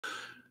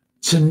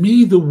To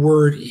me, the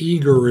word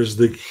eager is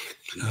the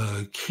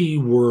key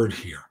word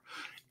here.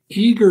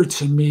 Eager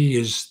to me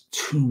is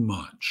too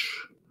much.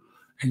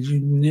 And you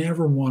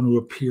never want to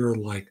appear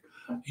like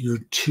you're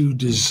too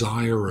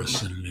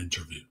desirous in an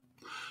interview.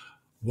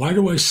 Why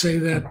do I say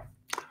that?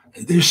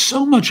 There's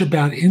so much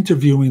about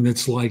interviewing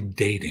that's like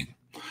dating.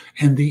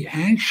 And the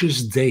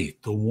anxious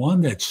date, the one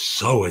that's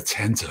so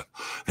attentive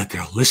that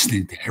they're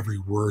listening to every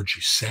word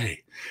you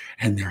say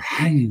and they're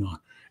hanging on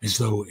as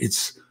though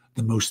it's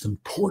the most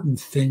important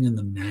thing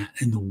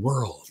in the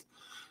world.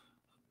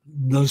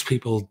 Those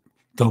people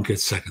don't get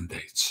second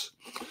dates.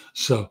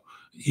 So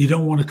you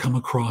don't want to come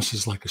across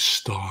as like a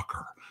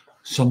stalker,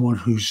 someone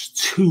who's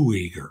too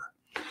eager.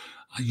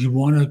 You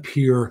want to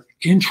appear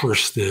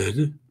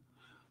interested,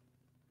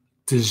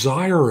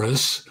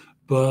 desirous,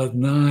 but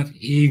not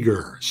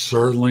eager,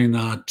 certainly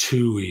not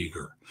too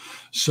eager.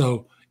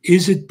 So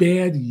is it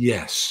bad?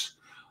 Yes,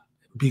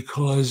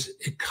 because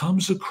it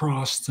comes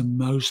across to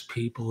most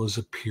people as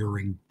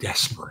appearing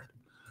desperate.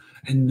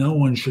 And no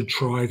one should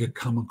try to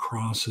come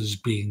across as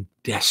being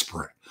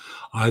desperate,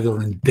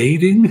 either in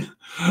dating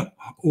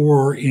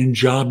or in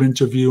job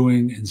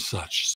interviewing and such.